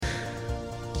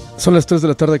Son las 3 de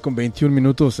la tarde con 21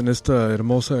 minutos en esta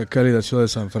hermosa, cálida ciudad de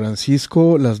San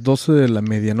Francisco, las 12 de la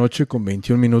medianoche con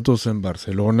 21 minutos en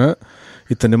Barcelona,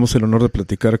 y tenemos el honor de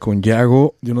platicar con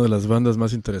Yago, de una de las bandas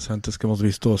más interesantes que hemos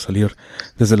visto salir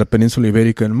desde la península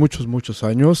ibérica en muchos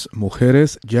años,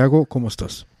 Mujeres. Yago, ¿cómo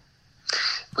estás?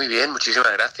 Muy bien,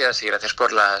 muchísimas gracias y gracias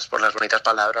por las bonitas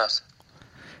palabras.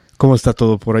 ¿Cómo está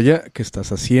todo por allá? ¿Qué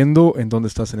estás haciendo? ¿En dónde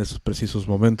estás en estos precisos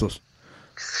momentos?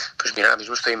 Pues mira, ahora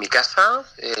mismo estoy en mi casa,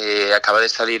 acaba de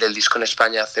salir el disco en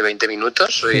España hace 20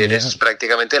 minutos, eres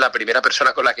prácticamente la primera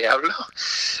persona con la que hablo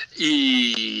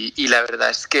y la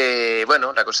verdad es que,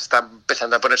 bueno, la cosa está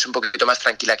empezando a ponerse un poquito más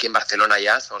tranquila aquí en Barcelona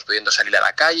ya, estamos pudiendo salir a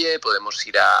la calle, podemos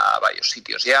ir a varios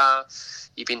sitios ya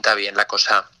y pinta bien la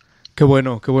cosa. Qué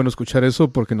bueno escuchar eso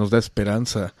porque nos da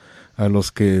esperanza a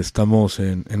los que estamos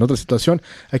en otra situación.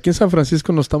 Aquí en San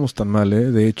Francisco no estamos tan mal,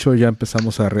 ¿eh? De hecho ya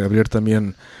empezamos a reabrir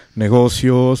también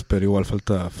negocios, pero igual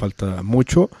falta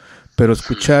mucho. Pero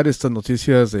escuchar estas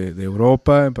noticias de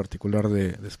Europa, en particular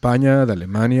de España, de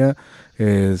Alemania,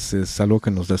 es algo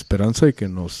que nos da esperanza y que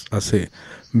nos hace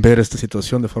ver esta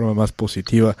situación de forma más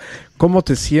positiva. ¿Cómo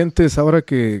te sientes ahora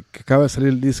que acaba de salir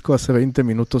el disco hace 20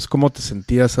 minutos? ¿Cómo te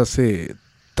sentías hace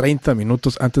 30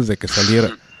 minutos antes de que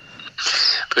saliera?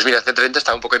 Pues mira, hace 30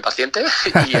 estaba un poco impaciente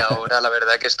y ahora la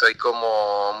verdad que estoy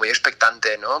como muy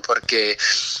expectante, ¿no? Porque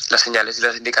las señales y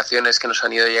las indicaciones que nos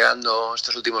han ido llegando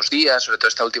estos últimos días, sobre todo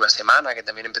esta última semana, que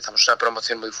también empezamos una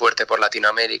promoción muy fuerte por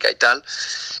Latinoamérica y tal,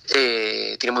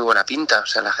 tiene muy buena pinta. O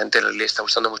sea, a la gente le está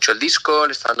gustando mucho el disco,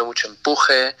 le está dando mucho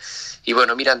empuje. Y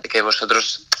bueno, mira, que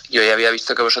vosotros, yo ya había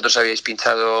visto que vosotros habíais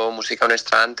pinchado música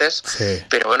nuestra antes, sí.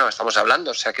 Pero bueno, estamos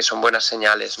hablando, o sea que son buenas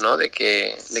señales, ¿no? De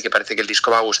que parece que el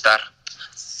disco va a gustar.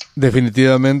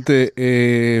 Definitivamente,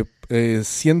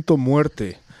 Siento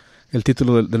Muerte, el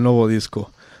título del nuevo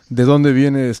disco. ¿De dónde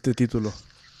viene este título?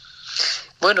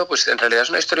 Bueno, pues en realidad es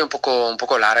una historia un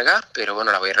poco larga, pero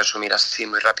bueno, la voy a resumir así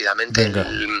muy rápidamente.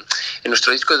 En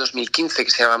nuestro disco de 2015,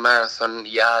 que se llama Marathon,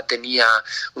 ya tenía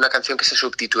una canción que se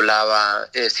subtitulaba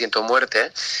Siento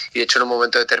Muerte, y de hecho en un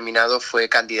momento determinado fue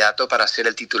candidato para ser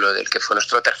el título del que fue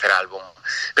nuestro tercer álbum.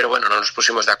 Pero bueno, no nos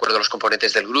pusimos de acuerdo los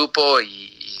componentes del grupo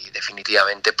y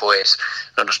definitivamente pues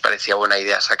no nos parecía buena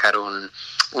idea sacar un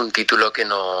título que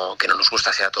no nos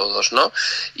gustase a todos, ¿no?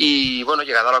 Y bueno,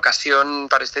 llegada la ocasión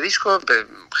para este disco,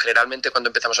 generalmente cuando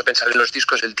empezamos a pensar en los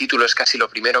discos el título es casi lo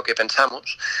primero que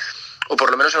pensamos, o por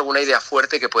lo menos alguna idea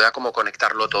fuerte que pueda como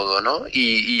conectarlo todo, ¿no?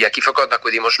 Y aquí fue cuando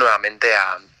acudimos nuevamente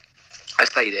a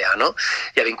esta idea, ¿no?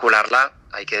 Y a vincularla,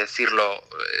 hay que decirlo,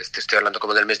 estoy hablando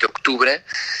como del mes de octubre,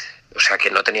 o sea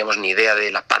que no teníamos ni idea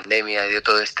de la pandemia y de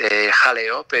todo este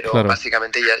jaleo, pero claro,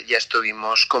 básicamente ya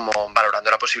estuvimos como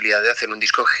valorando la posibilidad de hacer un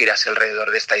disco que girase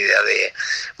alrededor de esta idea de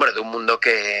un mundo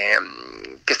que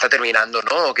está terminando,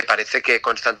 ¿no? O que parece que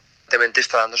constantemente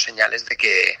está dando señales de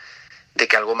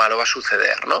que algo malo va a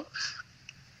suceder, ¿no?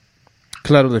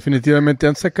 Claro, definitivamente.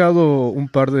 Han sacado un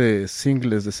par de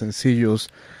singles, de sencillos.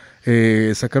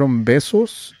 Sacaron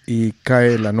Besos y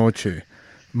Cae la Noche.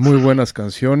 Muy buenas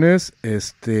canciones.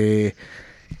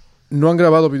 No han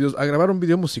grabado videos. Grabaron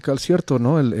video musical, ¿cierto?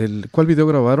 ¿No? ¿Cuál video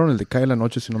grabaron? El de Cae la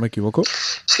Noche, si no me equivoco.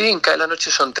 Sí, en Cae la Noche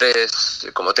son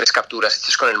como tres capturas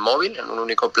hechas con el móvil en un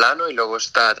único plano, y luego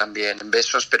está también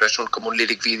Besos, pero es como un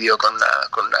lyric video con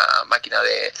una máquina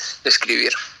de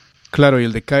escribir. Claro, y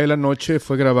el de Cae la Noche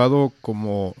fue grabado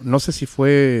como, no sé si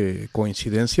fue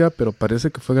coincidencia, pero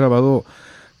parece que fue grabado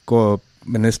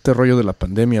en este rollo de la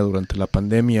pandemia, durante la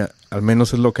pandemia, al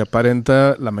menos es lo que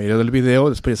aparenta la mayoría del video.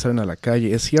 Después ya salen a la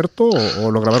calle. ¿Es cierto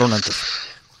o lo grabaron antes?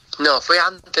 No, fue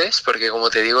antes, porque como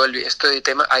te digo,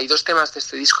 hay dos temas de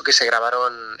este disco que se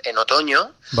grabaron en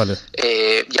otoño, vale.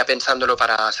 Ya pensándolo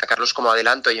para sacarlos como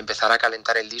adelanto y empezar a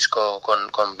calentar el disco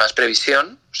con más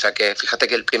previsión. O sea que fíjate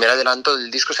que el primer adelanto del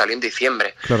disco salió en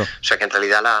diciembre. Claro. O sea que en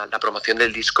realidad la promoción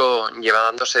del disco lleva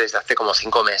dándose desde hace como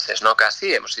 5 meses, ¿no?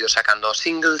 Casi. Hemos ido sacando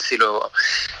singles y luego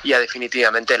ya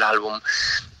definitivamente el álbum.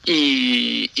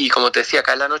 Y como te decía,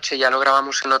 Cae la Noche ya lo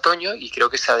grabamos en otoño y creo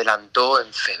que se adelantó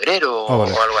en febrero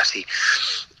vale. o algo así.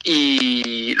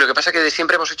 Y lo que pasa es que de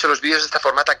siempre hemos hecho los vídeos de esta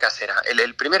forma tan casera.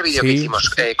 El primer vídeo que hicimos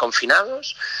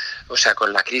confinados, o sea,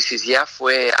 con la crisis ya,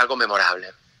 fue algo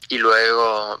memorable. Y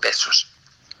luego Besos.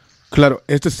 Claro,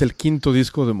 este es el quinto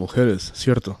disco de Mujeres,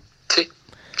 ¿cierto?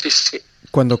 Sí.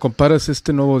 Cuando comparas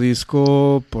este nuevo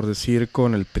disco, por decir,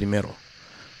 con el primero,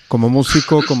 como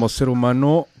músico, como ser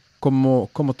humano,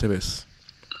 ¿cómo te ves?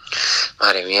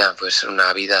 Madre mía, pues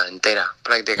una vida entera,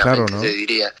 prácticamente, claro, ¿no? Te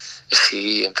diría.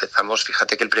 Sí, empezamos,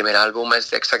 fíjate que el primer álbum es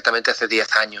de exactamente hace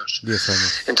 10 años. 10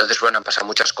 años. Entonces, bueno, han pasado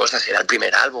muchas cosas. Era el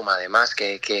primer álbum, además,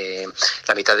 que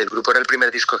la mitad del grupo era el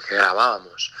primer disco que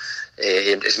grabábamos.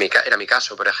 Era mi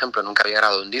caso, por ejemplo. Nunca había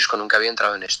grabado un disco, nunca había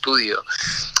entrado en estudio.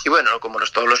 Y bueno, como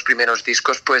todos los primeros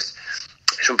discos, pues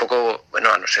es un poco,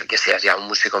 bueno, a no ser que seas ya un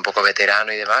músico un poco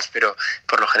veterano y demás, pero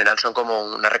por lo general son como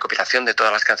una recopilación de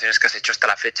todas las canciones que has hecho hasta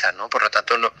la fecha, ¿no? Por lo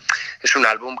tanto, no, es un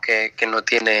álbum que no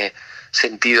tiene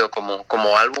sentido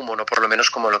como álbum, o no por lo menos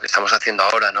como lo que estamos haciendo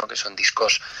ahora, ¿no? Que son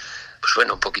discos, pues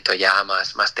bueno, un poquito ya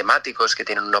más temáticos, que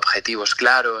tienen objetivos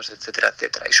claros, etcétera,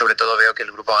 etcétera. Y sobre todo veo que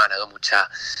el grupo ha ganado mucha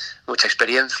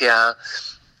experiencia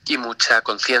y mucha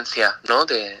conciencia, ¿no?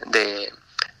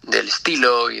 Del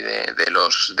estilo y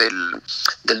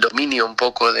del dominio un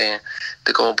poco de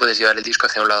cómo puedes llevar el disco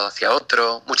hacia un lado, hacia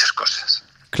otro, muchas cosas.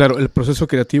 Claro, el proceso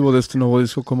creativo de este nuevo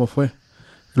disco, ¿cómo fue?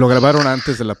 Lo grabaron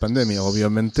antes de la pandemia,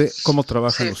 obviamente. ¿Cómo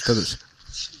trabajan ustedes?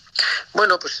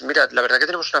 Bueno, pues mira, la verdad que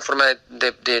tenemos una forma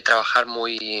de trabajar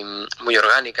muy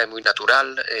orgánica y muy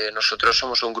natural. Nosotros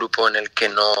somos un grupo en el que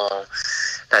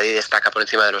nadie destaca por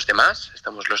encima de los demás.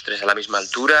 Estamos los tres a la misma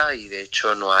altura y de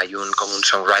hecho no hay como un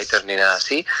songwriter ni nada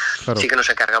así. Claro. Sí que nos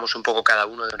encargamos un poco cada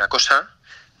uno de una cosa,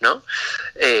 ¿no?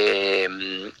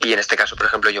 Y en este caso, por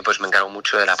ejemplo, yo pues me encargo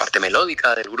mucho de la parte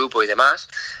melódica del grupo y demás,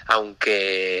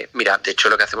 aunque, mira, de hecho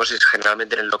lo que hacemos es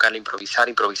generalmente en el local improvisar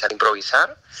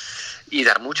y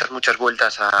dar muchas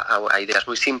vueltas a ideas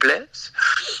muy simples,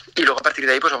 y luego a partir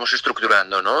de ahí pues vamos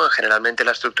estructurando, ¿no? Generalmente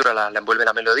la estructura la envuelve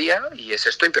la melodía, y es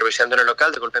esto, improvisando en el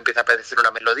local, de golpe empieza a aparecer una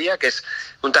melodía que es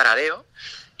un tarareo,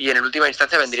 y en última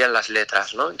instancia vendrían las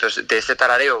letras, ¿no? Entonces, de ese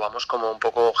tarareo vamos como un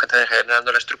poco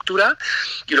generando la estructura,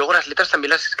 y luego las letras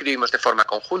también las escribimos de forma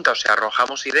conjunta, o sea,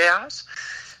 arrojamos ideas,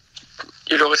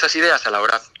 y luego esas ideas, a la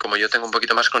hora, como yo tengo un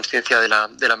poquito más conciencia de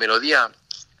la melodía,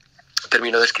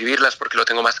 termino de escribirlas porque lo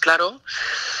tengo más claro,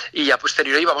 y ya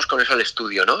posterior ahí vamos con eso al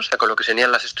estudio, ¿no? O sea, con lo que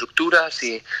serían las estructuras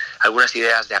y algunas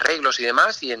ideas de arreglos y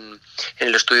demás, y en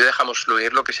el estudio dejamos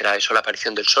fluir lo que será eso, la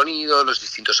aparición del sonido, los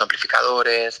distintos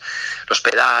amplificadores, los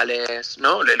pedales,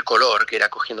 ¿no? El color que irá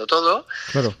cogiendo todo,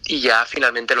 claro. Y ya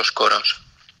finalmente los coros.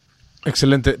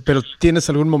 Excelente, pero ¿tienes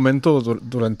algún momento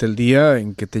durante el día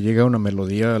en que te llega una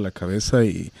melodía a la cabeza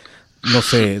y, no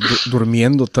sé,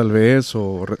 durmiendo tal vez,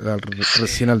 o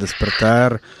recién al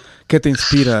despertar? ¿Qué te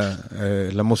inspira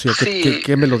la música?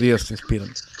 ¿Qué melodías te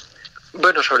inspiran?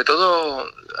 Bueno, sobre todo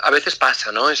a veces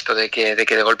pasa, ¿no? Esto de que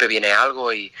de golpe viene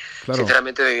algo y claro.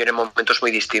 Sinceramente me vienen momentos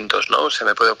muy distintos, ¿no? Se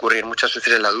me puede ocurrir muchas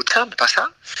veces en la ducha, me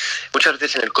pasa, muchas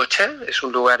veces en el coche, es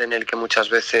un lugar en el que muchas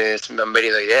veces me han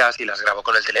venido ideas y las grabo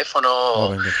con el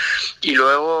teléfono, y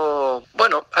luego,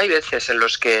 bueno, hay veces en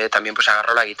los que también pues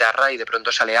agarro la guitarra y de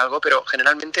pronto sale algo, pero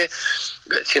generalmente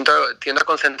tiendo a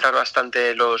concentrar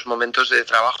bastante los momentos de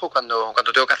trabajo cuando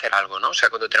tengo que hacer algo, ¿no? O sea,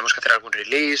 cuando tenemos que hacer algún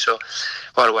release o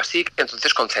algo así,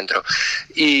 entonces concentro.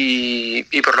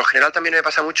 Y por lo general también me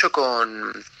pasa mucho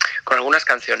con algunas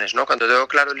canciones, ¿no? Cuando tengo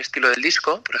claro el estilo del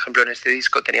disco, por ejemplo, en este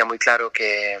disco tenía muy claro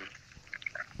que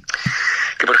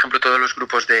por ejemplo todos los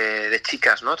grupos de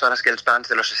chicas, ¿no? Todas las girls bands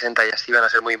de los 60 y así iban a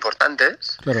ser muy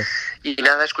importantes. Claro. Y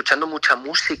nada, escuchando mucha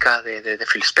música de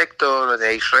Phil Spector o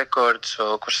de Ace Records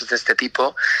o cosas de este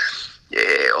tipo,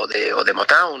 o de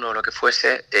Motown o lo que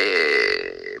fuese,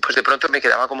 pues de pronto me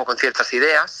quedaba como con ciertas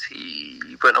ideas y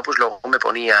bueno, pues luego me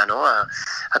ponía, ¿no?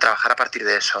 a trabajar a partir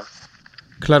de eso.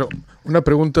 Claro, una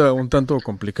pregunta un tanto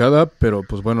complicada, pero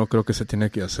pues bueno, creo que se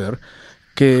tiene que hacer.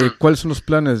 ¿Cuáles son los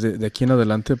planes de aquí en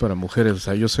adelante para mujeres? O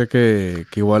sea, yo sé que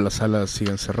igual las salas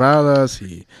siguen cerradas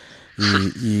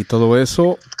y todo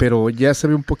eso, pero ya se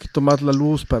ve un poquito más la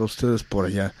luz para ustedes por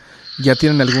allá. ¿Ya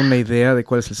tienen alguna idea de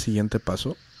cuál es el siguiente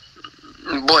paso?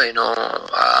 Bueno,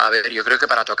 a ver, yo creo que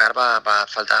para tocar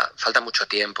falta mucho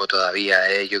tiempo todavía,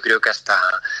 ¿eh? Yo creo que hasta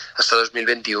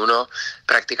 2021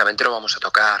 prácticamente no vamos a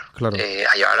tocar. Claro.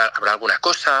 Habrá alguna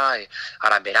cosa,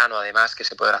 ahora en verano además que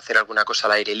se podrá hacer alguna cosa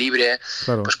al aire libre,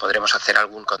 claro. Pues podremos hacer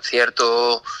algún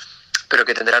concierto, pero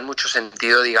que tendrán mucho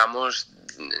sentido, digamos,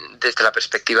 desde la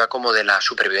perspectiva como de la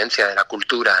supervivencia, de la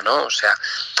cultura, ¿no? O sea,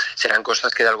 serán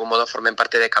cosas que de algún modo formen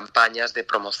parte de campañas de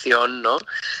promoción, ¿no?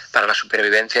 Para la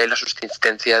supervivencia y la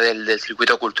subsistencia del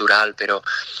circuito cultural, pero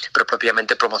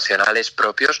propiamente promocionales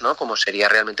propios, ¿no? Como sería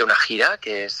realmente una gira,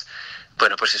 que es,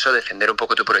 bueno, pues eso, defender un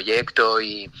poco tu proyecto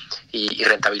y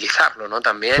rentabilizarlo, ¿no?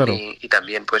 También, claro. y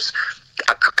también, pues,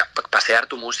 pasear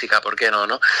tu música, ¿por qué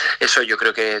no? Eso yo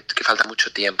creo que falta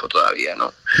mucho tiempo todavía,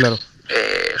 ¿no? Claro.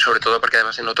 sobre todo porque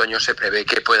además en otoño se prevé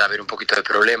que pueda haber un poquito de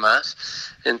problemas.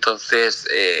 Entonces,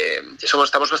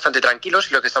 estamos bastante tranquilos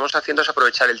y lo que estamos haciendo es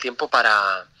aprovechar el tiempo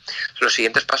para... Los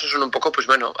siguientes pasos son un poco, pues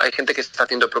bueno, hay gente que está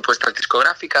haciendo propuestas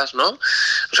discográficas, ¿no?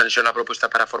 Nos han hecho una propuesta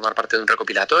para formar parte de un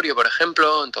recopilatorio, por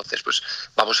ejemplo. Entonces, pues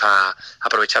vamos a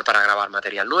aprovechar para grabar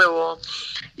material nuevo.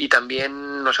 Y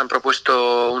también nos han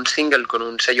propuesto un single con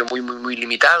un sello muy, muy, muy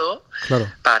limitado, claro,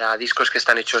 para discos que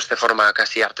están hechos de forma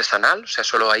casi artesanal. O sea,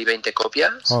 solo hay 20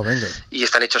 copias. Oh, venga. Y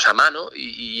están hechos a mano.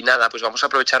 Y nada, pues vamos a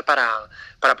aprovechar para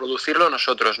producirlo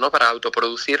nosotros, ¿no? Para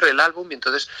autoproducir el álbum. Y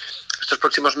entonces, estos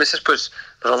próximos meses, pues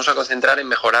nos vamos a concentrar en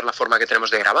mejorar la forma que tenemos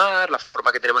de grabar, la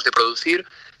forma que tenemos de producir,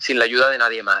 sin la ayuda de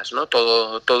nadie más, ¿no?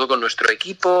 Todo con nuestro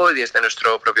equipo y desde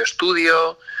nuestro propio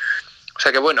estudio. O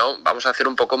sea que, bueno, vamos a hacer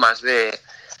un poco más de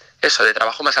eso, de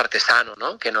trabajo más artesano,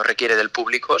 ¿no? Que no requiere del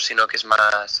público, sino que es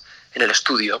más en el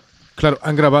estudio. Claro,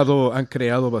 han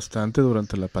creado bastante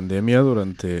durante la pandemia,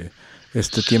 durante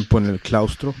este tiempo en el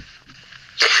claustro.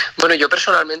 Bueno, yo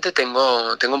personalmente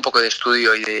tengo un poco de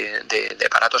estudio y de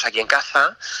aparatos aquí en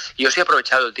casa, y yo sí he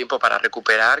aprovechado el tiempo para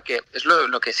recuperar, que es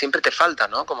lo que siempre te falta,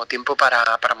 ¿no? Como tiempo para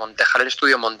dejar el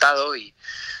estudio montado. Y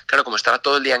claro, como estaba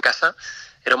todo el día en casa,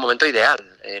 era un momento ideal.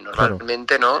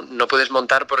 Normalmente claro, no puedes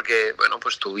montar porque, bueno,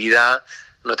 pues tu vida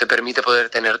no te permite poder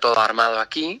tener todo armado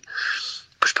aquí,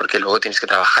 pues porque luego tienes que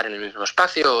trabajar en el mismo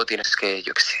espacio o tienes que,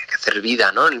 yo qué sé, que hacer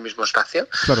vida, ¿no? En el mismo espacio.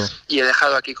 Claro. Y he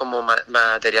dejado aquí como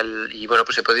material, y bueno,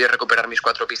 pues he podido recuperar mis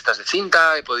 4 pistas de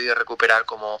cinta, he podido recuperar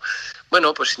como,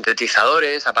 bueno, pues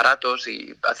sintetizadores, aparatos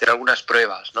y hacer algunas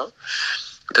pruebas, ¿no?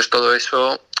 Entonces todo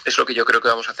eso es lo que yo creo que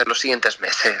vamos a hacer los siguientes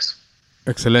meses.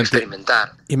 Excelente.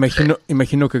 Experimentar.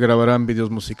 Imagino que grabarán vídeos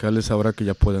musicales ahora que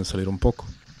ya pueden salir un poco.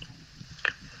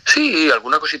 Sí,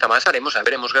 alguna cosita más haremos. A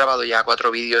ver, hemos grabado ya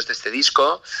 4 vídeos de este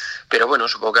disco, pero bueno,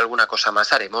 supongo que alguna cosa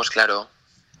más haremos, claro.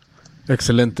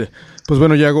 Excelente. Pues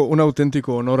bueno, Yago, un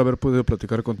auténtico honor haber podido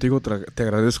platicar contigo. Te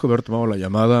agradezco haber tomado la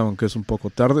llamada, aunque es un poco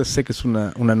tarde. Sé que es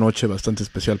una noche bastante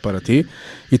especial para ti.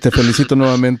 Y te felicito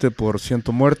nuevamente por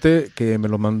Siento Muerte, que me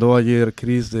lo mandó ayer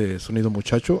Chris de Sonido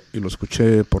Muchacho, y lo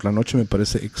escuché por la noche, me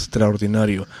parece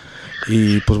extraordinario.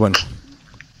 Y pues bueno.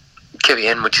 Qué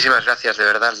bien, muchísimas gracias, de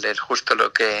verdad, es justo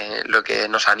lo que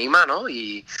nos anima, ¿no?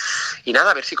 Y nada,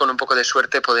 a ver si con un poco de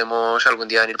suerte podemos algún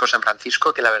día venir por San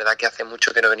Francisco, que la verdad que hace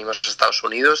mucho que no venimos a Estados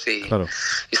Unidos y, claro,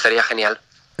 y estaría genial.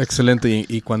 Excelente,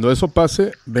 y cuando eso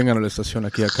pase, vengan a la estación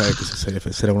aquí a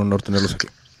KXSF, será un honor tenerlos aquí.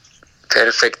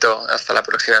 Perfecto, hasta la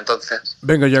próxima entonces.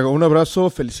 Venga, Yago, un abrazo,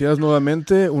 felicidades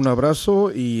nuevamente, un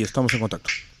abrazo y estamos en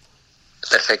contacto.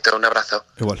 Perfecto, un abrazo.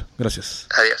 Igual, gracias.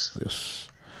 Adiós. Adiós.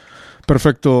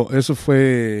 Perfecto, eso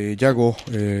fue Yago,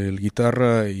 el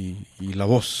guitarra y la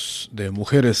voz de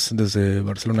Mujeres desde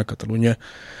Barcelona, Cataluña,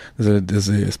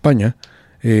 desde España.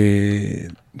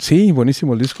 Sí,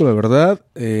 buenísimo el disco, la verdad.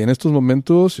 En estos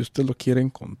momentos, si usted lo quiere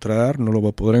encontrar, no lo va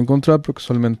a poder encontrar porque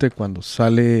solamente cuando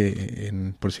sale,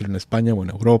 por decir en España o en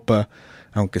Europa,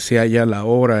 aunque sea ya la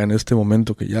hora en este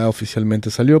momento que ya oficialmente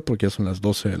salió, porque ya son las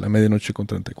 12 de la medianoche con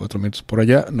 34 minutos por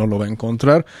allá, no lo va a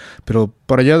encontrar, pero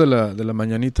por allá de la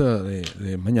mañanita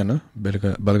de mañana,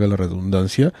 valga la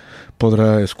redundancia,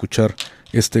 podrá escuchar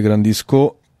este gran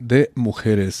disco de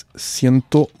Mujeres.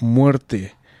 Siento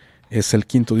Muerte es el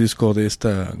 5º disco de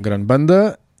esta gran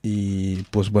banda. Y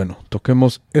pues bueno,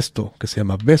 toquemos esto que se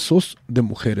llama Besos de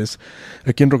Mujeres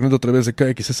aquí en Rocknet a través de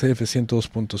KXSF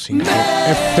 102.5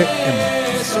 FM.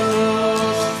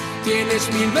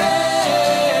 Tienes 1000 besos,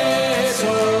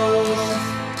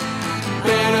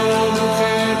 pero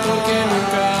mujer, ¿por qué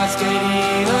nunca has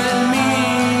querido el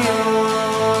mío?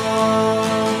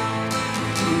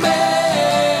 Besos,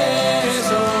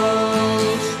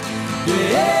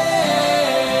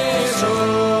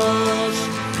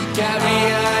 que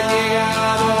habría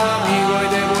llegado amigo y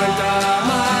de vuelta a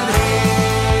Madrid,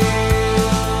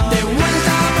 de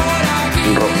vuelta por aquí.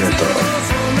 Rocknet.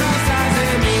 Sombras de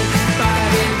mí, para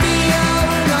el día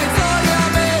una historia.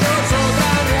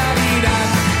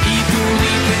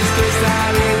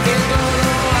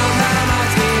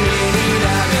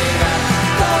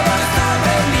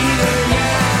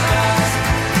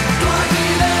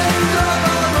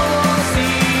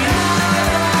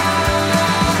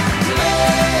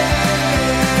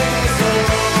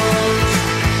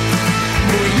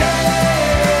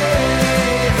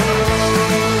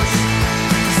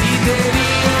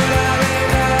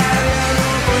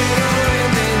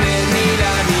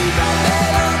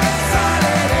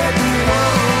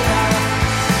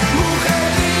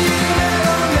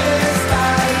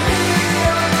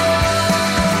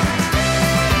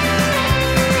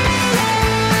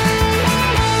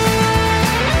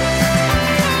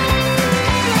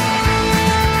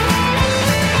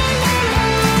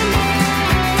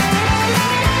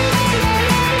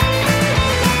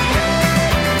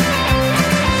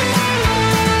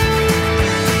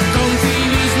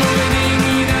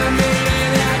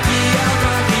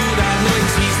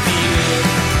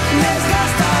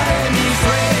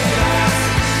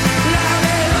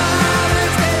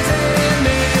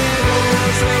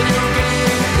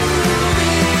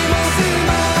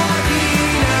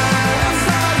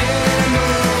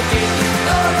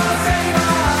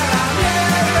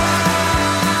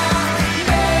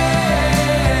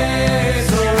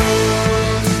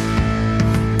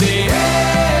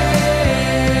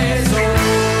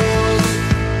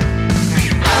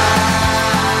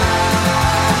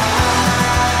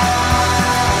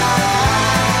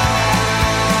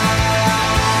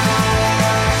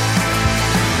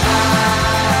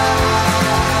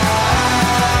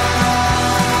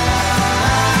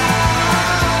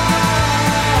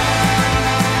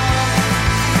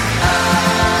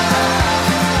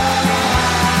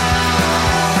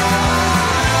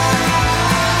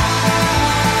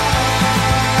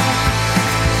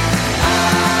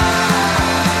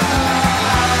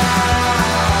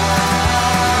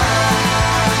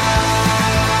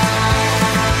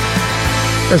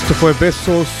 Esto fue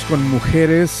Besos con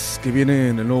Mujeres, que viene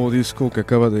en el nuevo disco que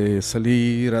acaba de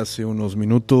salir hace unos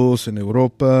minutos en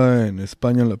Europa, en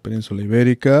España, en la península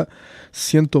ibérica.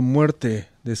 Siento Muerte,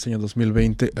 de este año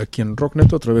 2020, aquí en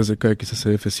Rocknet, a través de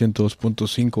KXSF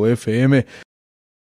 102.5 FM.